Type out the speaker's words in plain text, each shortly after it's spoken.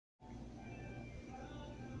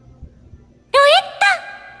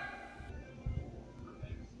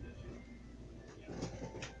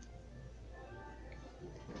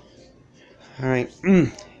Alright.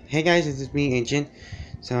 Hey guys, this is me, Ancient.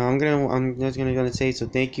 So I'm just gonna say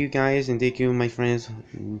thank you guys and thank you my friends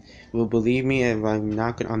who will believe me if I'm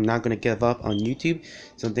not gonna give up on YouTube.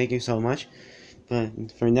 So thank you so much.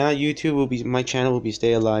 But for now, YouTube will be my channel will be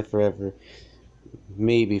stay alive forever.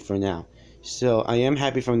 Maybe for now. So I am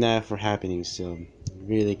happy from that for happening. So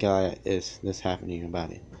really glad is this happening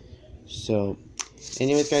about it. So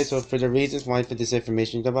anyways guys, so for the reasons why for this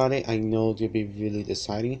information about it, I know to be really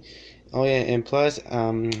deciding. Oh yeah, and plus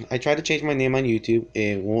I tried to change my name on YouTube,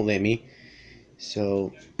 it won't let me.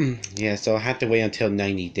 So yeah, so I have to wait until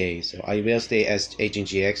 90 days. So I will stay as Agent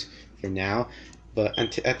GX for now, but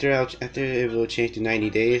until after it will change to 90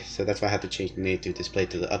 days, so that's why I have to change the name to display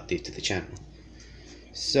to the update to the channel.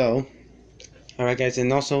 So alright guys,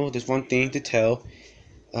 and also there's one thing to tell.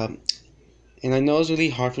 um and I know it's really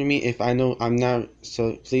hard for me if I know I'm not,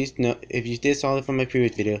 so please know if you did saw it from my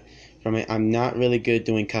previous video from it, I'm not really good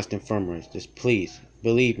doing custom firmware. Just please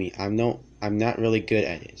believe me, I'm not really good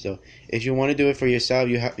at it. So if you want to do it for yourself,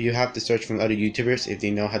 you have to search from other YouTubers if they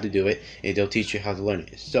know how to do it, and they'll teach you how to learn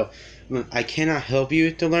it. So I cannot help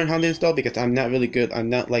you to learn how to install because I'm not really good. I'm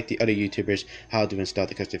not like the other YouTubers how to install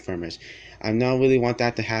the custom firmwares. I don't really want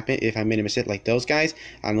that to happen. If I made a mistake like those guys,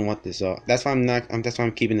 I don't want this. So that's why that's why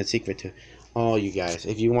I'm keeping the secret to all you guys.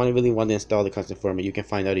 If you really want to install the custom firmware, you can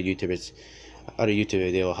find other YouTubers.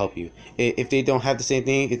 They will help you. If they don't have the same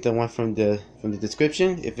thing, it's the one from the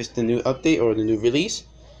description. If it's the new update or the new release,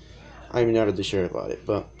 I'm not really sure about it,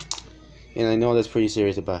 but and I know that's pretty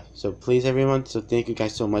serious about it. So please everyone, so thank you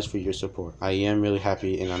guys so much for your support. I am really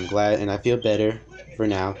happy and I'm glad and I feel better for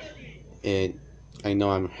now, and I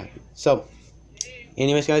know I'm happy. So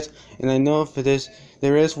anyways guys, and I know for this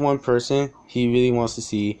there is one person he really wants to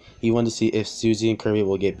see. He wants to see if Susie and Kirby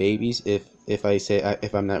will get babies. If I say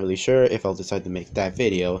if I'm not really sure if I'll decide to make that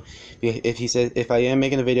video. If he says if I am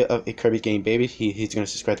making a video of Kirby's getting babies, he's gonna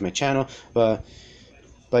subscribe to my channel. But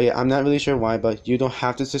yeah, I'm not really sure why, but you don't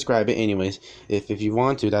have to subscribe it anyways. If you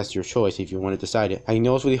want to, that's your choice. If you want to decide it, I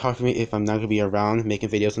know it's really hard for me if I'm not gonna be around making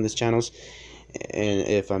videos on this channels, and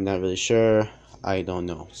if I'm not really sure, I don't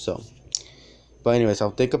know. So. But anyways, I'll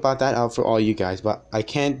think about that out for all you guys. But I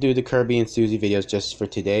can't do the Kirby and Susie videos just for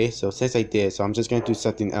today. So since I did, so I'm just going to do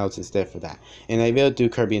something else instead for that. And I will do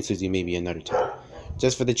Kirby and Susie maybe another time.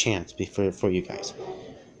 Just for the chance for you guys.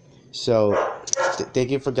 So thank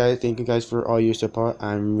you guys for all your support.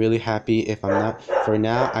 I'm really happy. If I'm not for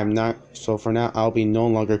now, I'm not. So for now, I'll be no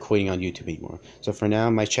longer quitting on YouTube anymore. So for now,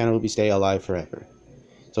 my channel will be stay alive forever.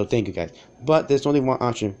 So thank you guys. But there's only one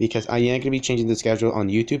option because I am going to be changing the schedule on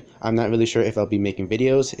YouTube. I'm not really sure if I'll be making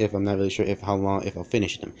videos, if I'm not really sure if I'll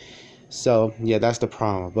finish them. So yeah, that's the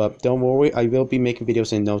problem. But don't worry, I will be making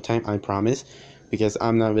videos in no time, I promise. Because I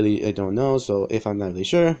don't know. So if I'm not really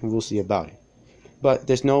sure, we'll see about it. But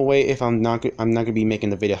there's no way if I'm not gonna be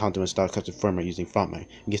making the video how to install custom firmware using FrontMine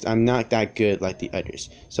because I'm not that good like the others.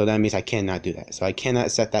 So that means I cannot do that. So I cannot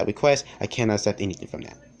set that request. I cannot set anything from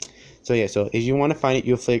that. So yeah, so if you want to find it,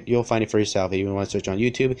 you'll find it for yourself. If you want to search on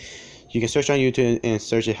YouTube, you can search on YouTube and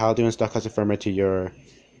search it how to install custom firmware to your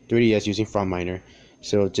 3DS using FrontMiner.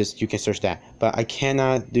 So you can search that. But I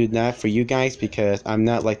cannot do that for you guys because I'm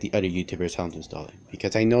not like the other YouTubers how to install it.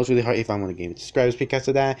 Because I know it's really hard if I want to gain subscribers because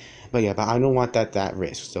of that. But yeah, but I don't want that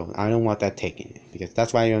risk. So I don't want that taking it because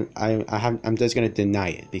that's why I'm just gonna deny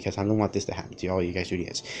it because I don't want this to happen to all you guys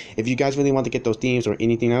 3DS. If you guys really want to get those themes or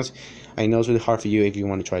anything else, I know it's really hard for you if you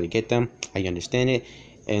want to try to get them. I understand it.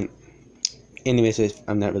 And anyways,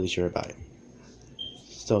 I'm not really sure about it.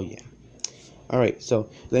 So yeah. Alright, so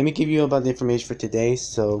let me give you about the information for today.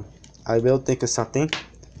 So I will think of something.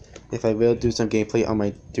 If I will do some gameplay on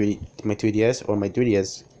my 2DS or my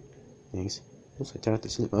 3DS things. Oops, I turned off the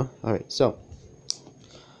sleep. Oh, alright, so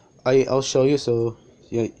I'll show you. So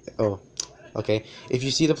yeah, oh, okay. If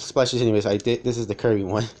you see the splashes, anyways, this is the Kirby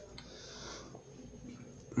one.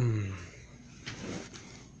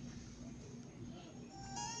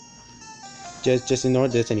 Just ignore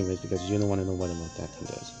this anyways because you don't want to know what that thing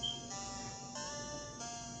does.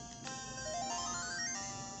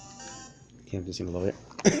 Okay, I'm just gonna load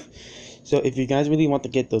it. So if you guys really want to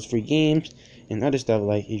get those free games and other stuff,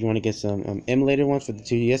 like if you want to get some emulator ones for the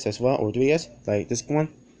 2DS as well or 3DS, like this one,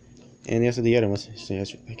 and also the other ones. So,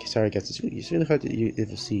 sorry guys, it's really hard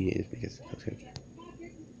to see it because.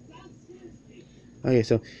 Okay,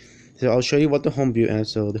 so I'll show you what the home view apps.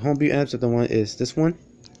 So the home view apps are the one is this one,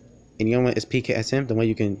 and the other one is PKSM. The one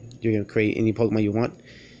you can create any Pokemon you want.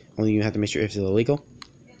 Only you have to make sure if it's illegal.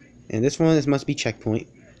 And this one must be Checkpoint.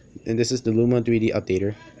 And this is the Luma 3D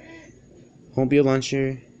updater. Homebrew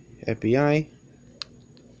launcher, FBI.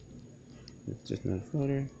 It's just not a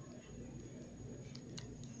folder.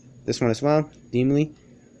 this one as well, Deemly,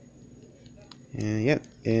 and yep,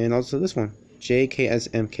 and also this one,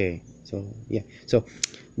 JKSMK. So yeah, so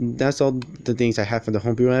that's all the things I have for the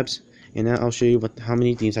homebrew apps, and now I'll show you how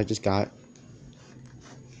many things I just got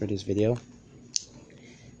for this video.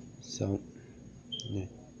 So yeah,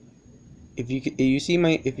 if you see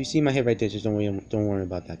my head right there, just don't worry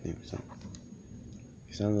about that thing. So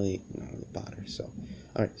it's not really bother. So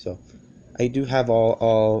all right, so I do have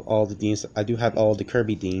all the themes. I do have all the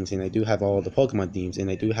Kirby themes, and I do have all the Pokemon themes, and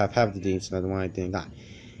I do have half the themes that the one I didn't got.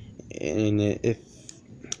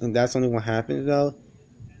 And that's only what happens though.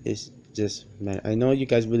 It's just, man, I know you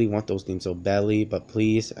guys really want those themes so badly, but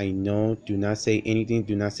please, I know, do not say anything.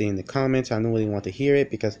 Do not say in the comments. I don't really want to hear it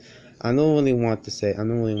because I don't really want to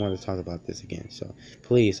talk about this again. So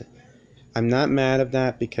please, I'm not mad of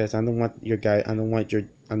that because I don't want your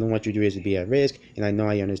viewers to be at risk, and I know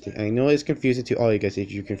I understand. I know it's confusing to all you guys.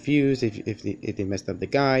 If you're confused, if they messed up the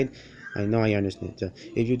guide, I know I understand. So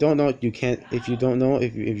if you don't know, you can't. If you don't know,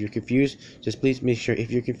 if you're confused, just please make sure.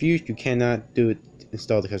 If you're confused, you cannot do it.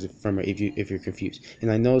 Install the custom firmware if you're confused. And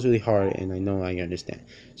I know it's really hard, and I know I understand.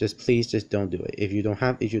 Just please, just don't do it. If you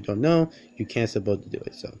don't know, you can't supposed to do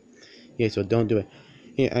it. So yeah, so don't do it.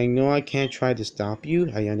 Yeah, I know I can't try to stop you.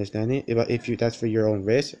 I understand it, but if that's for your own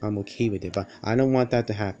risk, I'm okay with it. But I don't want that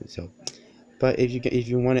to happen. So, but if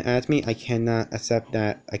you want to ask me, I cannot accept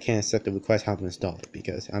that. I can't accept the request how to install it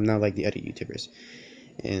because I'm not like the other YouTubers,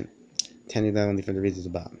 and telling that only for the reasons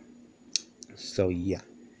about. So yeah,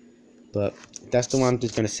 but that's the one I'm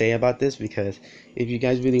just gonna say about this because if you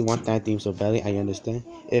guys really want that theme so badly, I understand.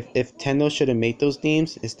 If Nintendo should have made those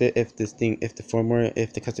themes, if the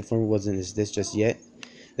custom firmware wasn't as this just yet,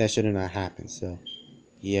 that should have not happened. So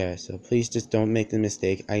yeah, so please just don't make the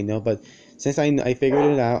mistake. I know, but since I figured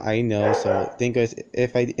it out, I know. So think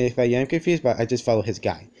if I am confused, but I just follow his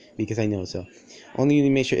guide because I know. So only need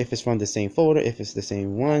to make sure if it's from the same folder, if it's the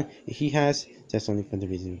same one he has. That's only for the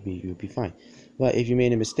reason you'll be fine. But if you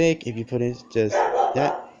made a mistake, if you put it just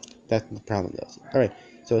that's the problem though. All right.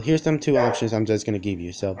 So here's some two options I'm just gonna give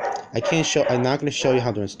you. So I'm not gonna show you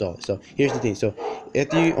how to install it. So here's the thing. So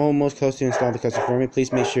if you almost close to install the custom firmware,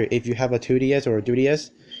 please make sure if you have a 2DS or a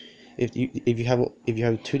 3DS, if you have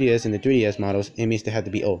 2DS and the 3DS models, it means they have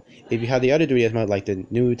to be old. If you have the other 3DS model like the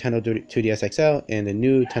new Nintendo 2DS XL and the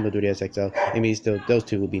new Nintendo 3DS XL, it means those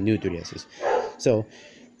two will be new 3DSs. So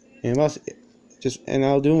and also and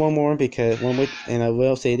I'll do one more and I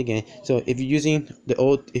will say it again. So if you're using the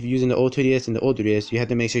old 2DS and the old 3DS, you have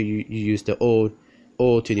to make sure you use the old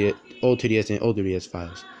 2DS and old 3DS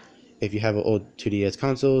files. If you have an old 2DS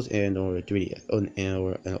consoles and or 3DS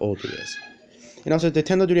or an old 3DS. And also the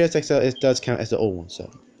Nintendo 3DS XL does count as the old one, so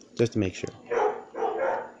just to make sure.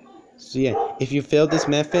 So yeah, if you fail this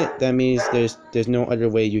method, that means there's no other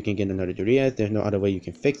way you can get another 3DS. There's no other way you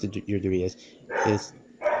can fix your 3DS. It's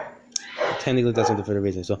technically that's something for the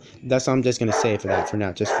reason. So that's all I'm just gonna say for that for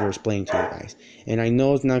now, just for explaining to you guys. And I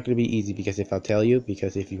know it's not gonna be easy because if I'll tell you,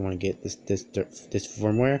 because if you want to get this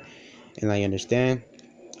firmware, and I understand,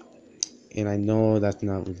 and I know that's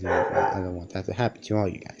not really, I don't want that to happen to all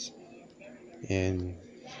you guys. And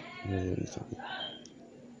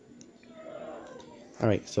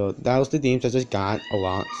alright, so that was the themes I just got a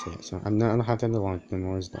lot. So I don't have time to launch the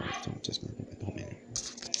more so I'm just gonna give it a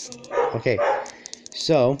minute. Okay,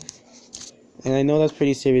 so and I know that's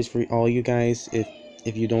pretty serious for all you guys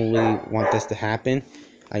if you don't really want this to happen.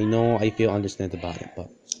 I know I feel understand about it,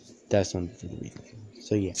 but that's one for the reason.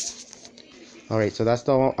 So yeah. Alright, so that's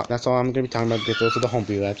all I'm gonna be talking about. Those are the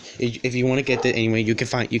homebrew apps. If you want to get it anyway, you can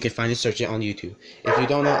find and search it on YouTube. If you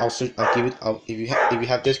don't know, I'll give it. If you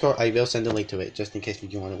have Discord, I will send a link to it just in case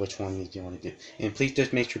you want to which one you want to do. And please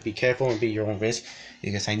just make sure be careful and be your own risk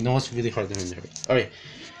because I know it's really hard to remember. Alright,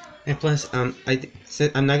 and plus I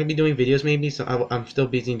said I'm not gonna be doing videos maybe, so I'm still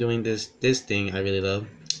busy doing this thing I really love.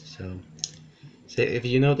 So if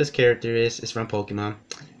you know what this character is, it's from Pokemon.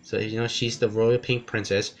 So if you know she's the Royal Pink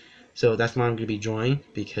Princess. So that's what I'm going to be drawing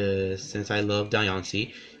because since I love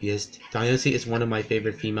Diancie, yes, Diancie is one of my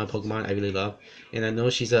favorite female Pokemon I really love. And I know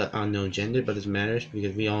she's an unknown gender, but it matters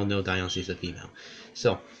because we all know Diancie is a female.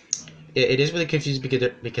 So it is really confusing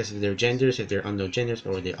because of their genders, if they're unknown genders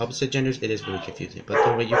or they're opposite genders, it is really confusing. But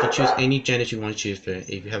don't worry, you can choose any gender you want to choose for.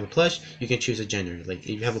 If you have a plush, you can choose a gender. Like if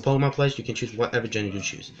you have a Pokemon plush, you can choose whatever gender you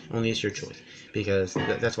choose. Only it's your choice because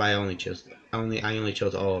that's why I only chose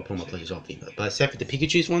all Pokemon plushes all female. But except for the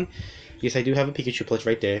Pikachu's one, yes, I do have a Pikachu plush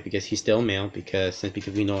right there because he's still male because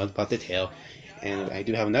we know about the tail, and I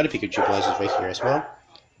do have another Pikachu plush right here as well,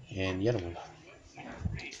 and the other one.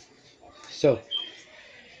 So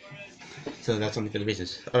that's only for the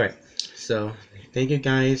reasons. Alright, so thank you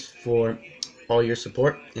guys for all your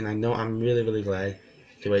support, and I know I'm really glad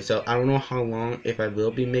to it. So I don't know how long if I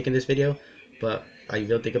will be making this video, but I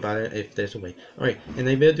will think about it if there's a way. Alright, and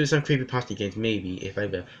I will do some creepypasta games, maybe, if I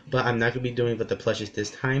will. But I'm not going to be doing with the plushes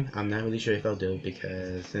this time. I'm not really sure if I'll do,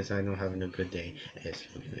 because since I don't have a good day.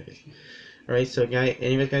 Alright, so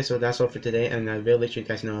anyways guys, so that's all for today, and I will let you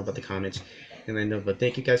guys know about the comments. And I know, but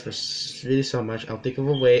thank you guys for really so much. I'll think of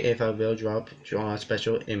a way if I will draw a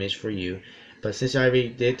special image for you. But since I already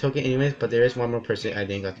did token anyways, but there is one more person I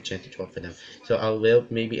didn't got the chance to draw for them. So I'll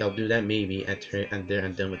do that maybe after I'm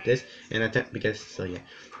done with this. And because so yeah.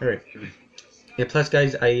 Alright. And plus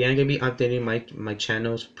guys, I am gonna be updating my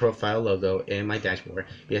channel's profile logo and my dashboard,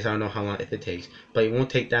 because I don't know how long if it takes. But it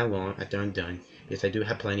won't take that long after I'm done, because I do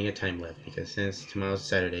have plenty of time left, because since tomorrow's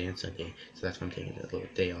Saturday and Sunday, so that's why I'm taking a little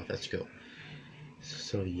day off at school.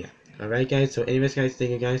 So yeah. Alright guys, so anyways guys,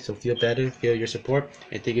 thank you guys. So feel better, feel your support,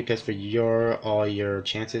 and thank you guys for all your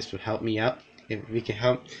chances to help me out. If we can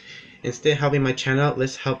help, instead of helping my channel,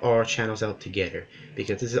 let's help our channels out together,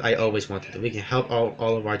 because this is I always wanted to. We can help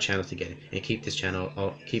all of our channels together and keep this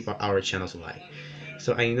channel, keep our channels alive.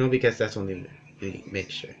 So I know, because that's only we make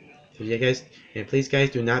sure. So yeah guys, and please guys,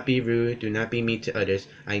 do not be rude, do not be mean to others.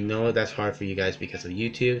 I know that's hard for you guys because of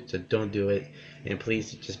YouTube, so don't do it. And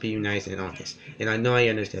please just be nice and honest. And I know I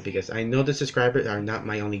understand, because I know the subscribers are not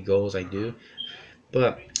my only goals I do,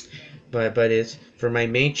 but it's for my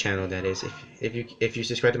main channel, that is. If you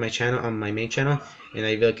subscribe to my channel on my main channel, and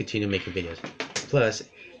I will continue making videos. Plus,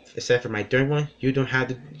 except for my third one, you don't have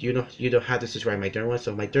to subscribe to my third one.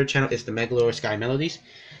 So my third channel is the Megalore Sky Melodies.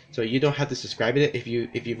 So you don't have to subscribe to it. If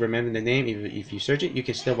you remember the name, if you search it, you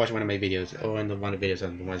can still watch one of my videos, or one of the videos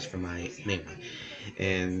on the ones from my main one,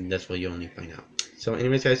 and that's what you only find out. So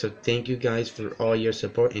anyways guys, so thank you guys for all your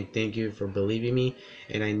support, and thank you for believing me.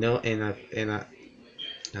 And I know, yeah,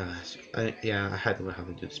 I had to learn how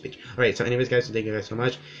to do the speech. Alright, so anyways guys, so thank you guys so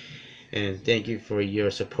much, and thank you for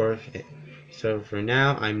your support. So for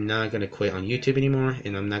now, I'm not gonna quit on YouTube anymore,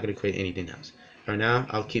 and I'm not gonna quit anything else. For now,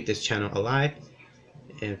 I'll keep this channel alive,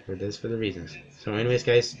 and for the reasons. So anyways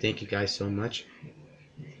guys, thank you guys so much,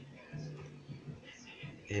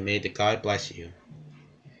 and may the God bless you.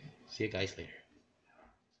 See you guys later.